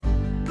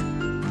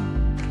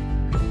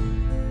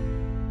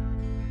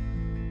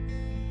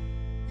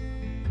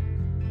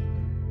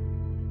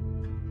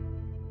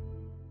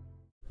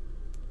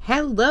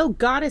Hello,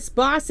 Goddess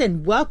Boss,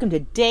 and welcome to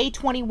day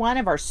 21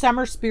 of our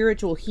Summer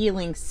Spiritual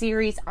Healing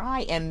Series.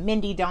 I am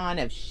Mindy Dawn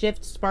of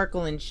Shift,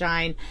 Sparkle, and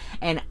Shine,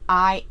 and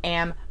I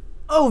am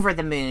over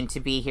the moon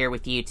to be here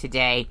with you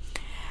today.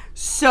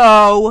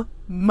 So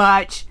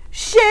much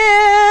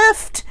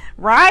shift,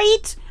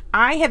 right?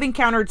 I have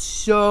encountered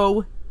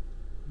so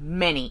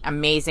many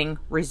amazing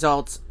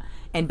results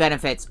and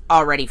benefits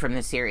already from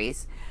this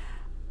series.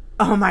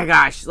 Oh my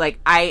gosh, like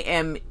I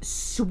am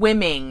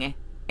swimming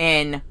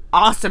in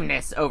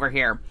awesomeness over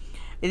here.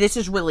 This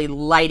is really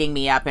lighting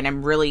me up, and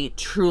I'm really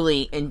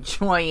truly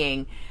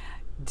enjoying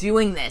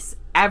doing this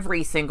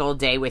every single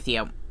day with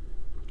you.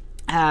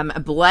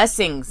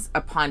 Blessings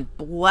upon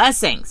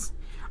blessings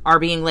are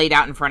being laid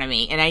out in front of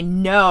me, and I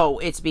know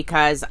it's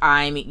because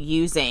I'm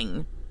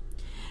using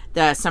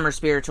the Summer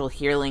Spiritual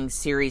Healing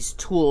Series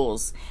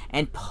tools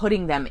and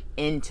putting them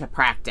into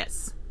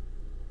practice.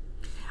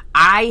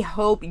 I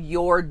hope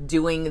you're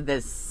doing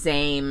the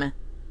same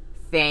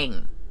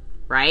thing,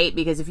 right?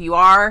 Because if you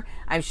are,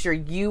 I'm sure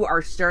you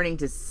are starting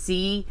to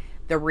see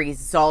the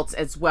results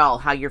as well,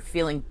 how you're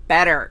feeling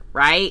better,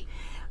 right?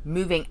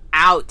 Moving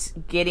out,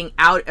 getting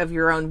out of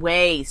your own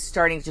way,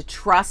 starting to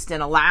trust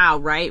and allow,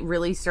 right?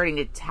 Really starting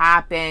to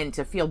tap in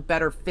to feel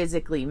better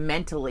physically,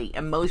 mentally,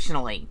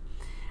 emotionally,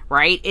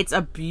 right? It's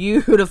a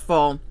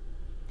beautiful,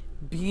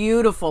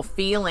 beautiful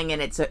feeling,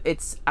 and it's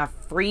a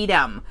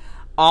freedom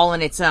all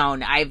on its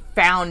own. I've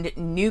found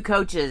new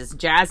coaches,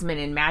 Jasmine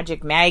and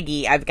Magic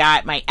Maggie. I've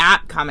got my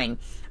app coming.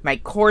 My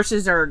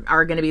courses are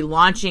going to be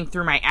launching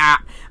through my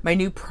app. My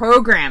new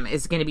program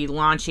is going to be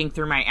launching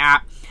through my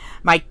app.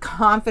 My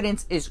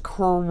confidence is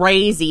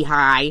crazy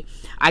high.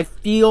 I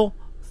feel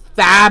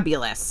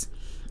fabulous.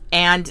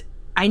 And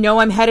I know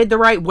I'm headed the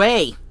right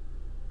way,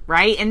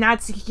 right? And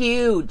that's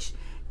huge,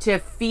 to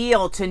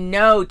feel, to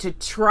know, to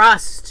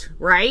trust,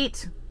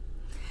 right?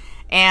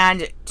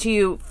 And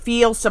to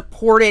feel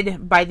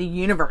supported by the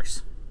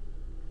universe.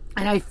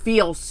 And I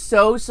feel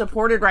so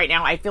supported right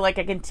now. I feel like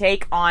I can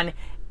take on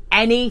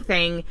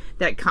anything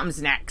that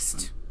comes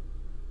next,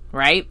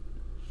 right?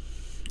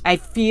 I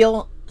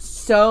feel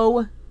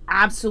so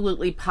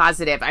absolutely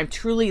positive. I'm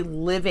truly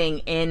living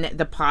in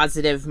the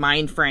positive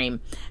mind frame.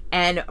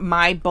 And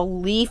my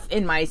belief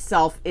in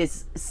myself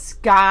is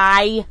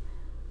sky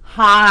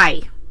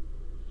high,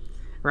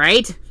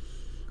 right?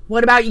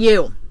 What about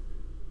you?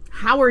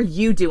 How are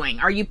you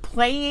doing? Are you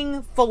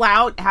playing full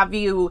out?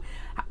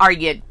 Are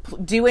you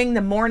doing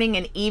the morning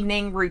and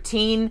evening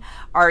routine?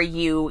 Are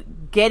you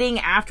getting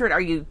after it?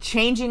 Are you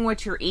changing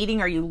what you're eating?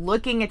 Are you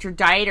looking at your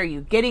diet? Are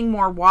you getting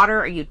more water?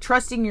 Are you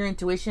trusting your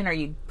intuition? Are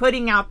you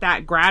putting out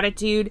that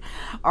gratitude?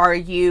 Are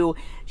you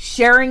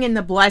sharing in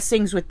the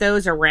blessings with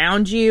those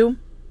around you?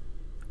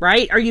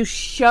 Right? Are you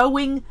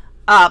showing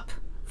up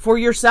for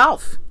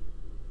yourself?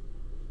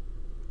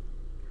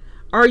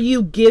 Are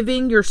you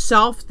giving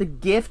yourself the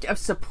gift of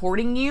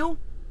supporting you?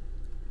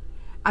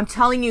 I'm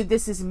telling you,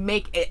 this is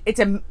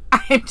I'm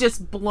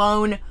just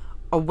blown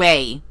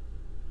away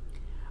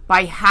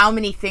by how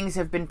many things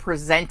have been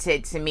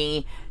presented to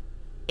me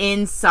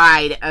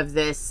inside of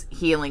this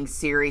healing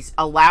series,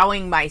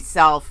 allowing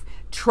myself,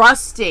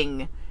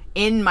 trusting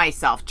in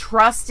myself,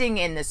 trusting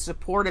in the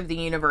support of the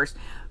universe,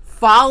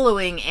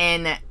 following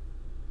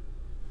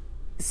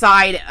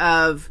inside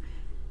of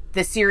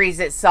the series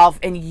itself,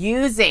 and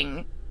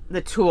using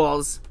the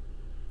tools.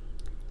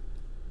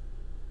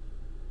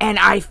 And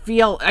I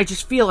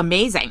just feel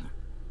amazing,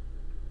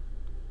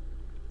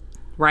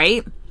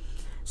 right?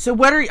 So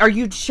what are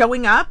you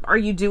showing up? Are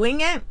you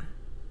doing it?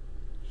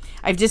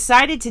 I've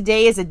decided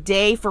today is a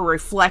day for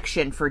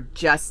reflection, for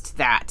just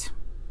that.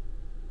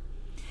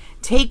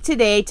 Take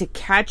today to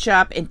catch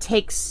up and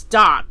take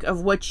stock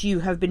of what you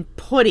have been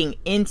putting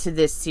into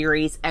this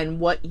series and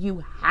what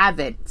you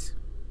haven't.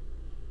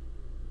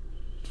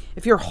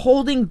 If you're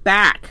holding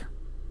back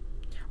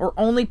or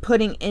only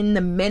putting in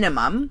the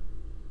minimum,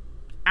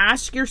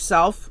 ask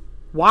yourself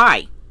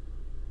why.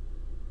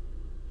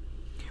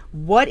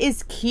 What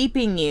is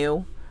keeping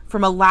you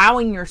from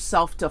allowing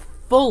yourself to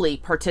fully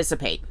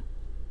participate?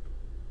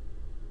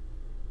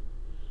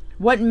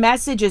 What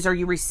messages are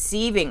you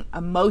receiving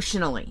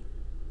emotionally,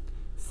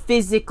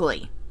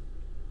 physically,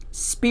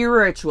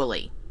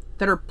 spiritually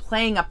that are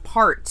playing a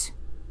part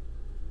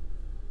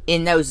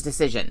in those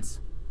decisions?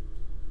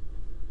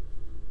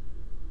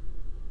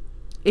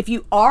 If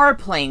you are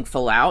playing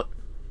full out,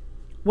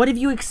 what have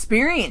you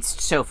experienced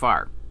so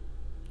far?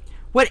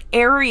 What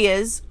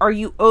areas are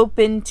you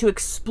open to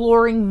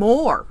exploring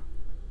more?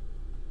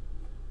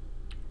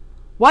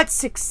 What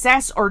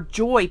success or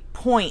joy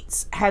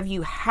points have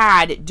you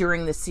had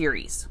during the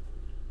series?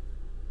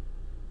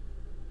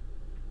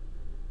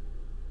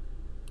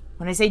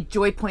 When I say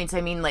joy points, I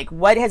mean like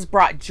what has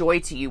brought joy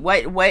to you?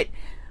 What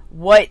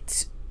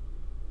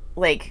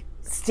like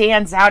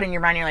stands out in your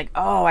mind? You're like,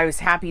 oh, I was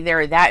happy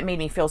there. That made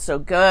me feel so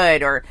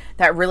good. Or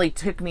that really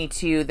took me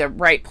to the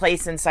right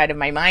place inside of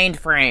my mind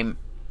frame,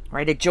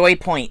 right? A joy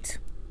point.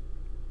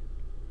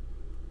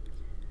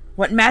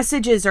 What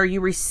messages are you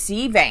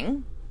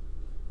receiving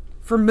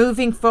for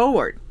moving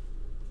forward?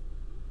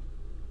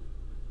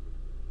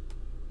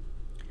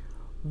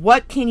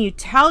 What can you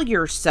tell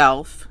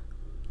yourself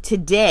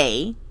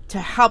today to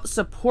help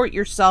support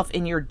yourself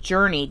in your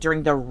journey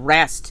during the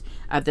rest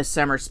of the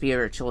Summer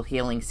Spiritual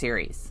Healing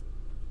Series?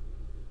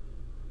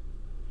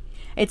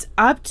 It's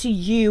up to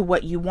you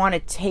what you want to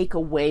take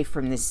away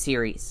from this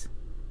series.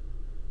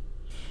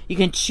 You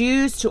can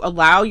choose to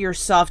allow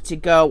yourself to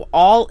go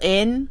all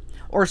in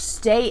or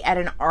stay at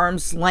an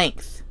arm's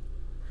length.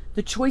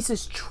 The choice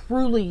is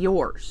truly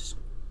yours.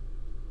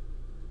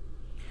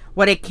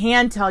 What I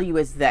can tell you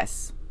is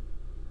this: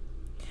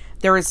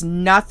 there is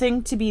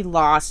nothing to be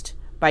lost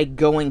by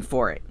going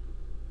for it.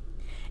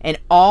 And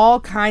all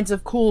kinds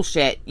of cool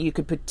shit you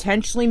could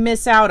potentially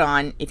miss out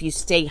on if you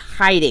stay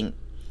hiding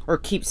or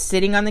keep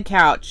sitting on the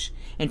couch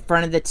in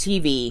front of the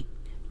TV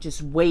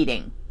just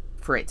waiting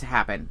for it to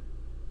happen.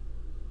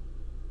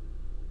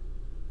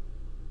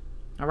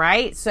 All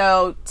right,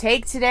 so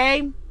take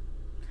today.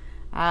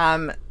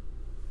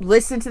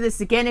 Listen to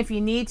this again if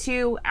you need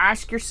to.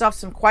 Ask yourself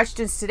some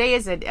questions. Today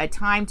is a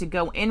time to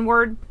go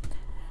inward.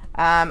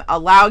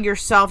 Allow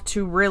yourself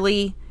to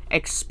really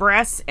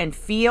express and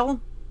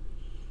feel.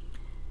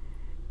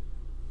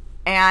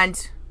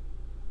 And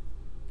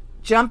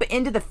jump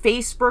into the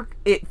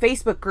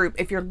Facebook group.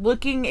 If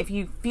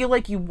you feel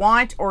like you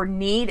want or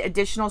need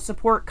additional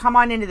support, come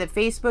on into the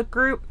Facebook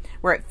group.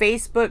 We're at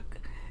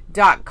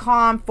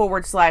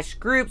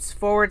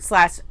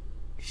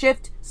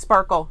facebook.com/groups/Shift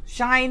Sparkle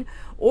Shine,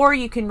 or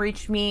you can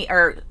reach me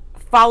or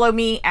follow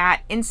me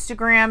at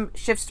Instagram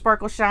Shift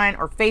Sparkle Shine,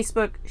 or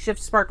Facebook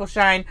Shift Sparkle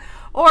Shine,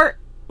 or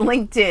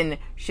LinkedIn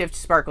Shift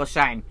Sparkle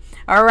Shine.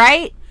 All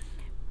right,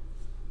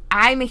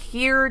 I'm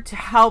here to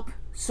help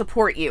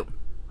support you.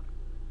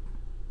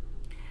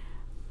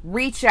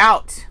 Reach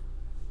out.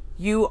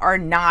 You are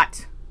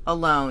not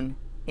alone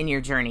in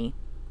your journey.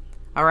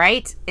 All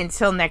right,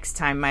 until next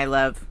time, my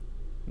love.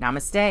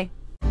 Namaste.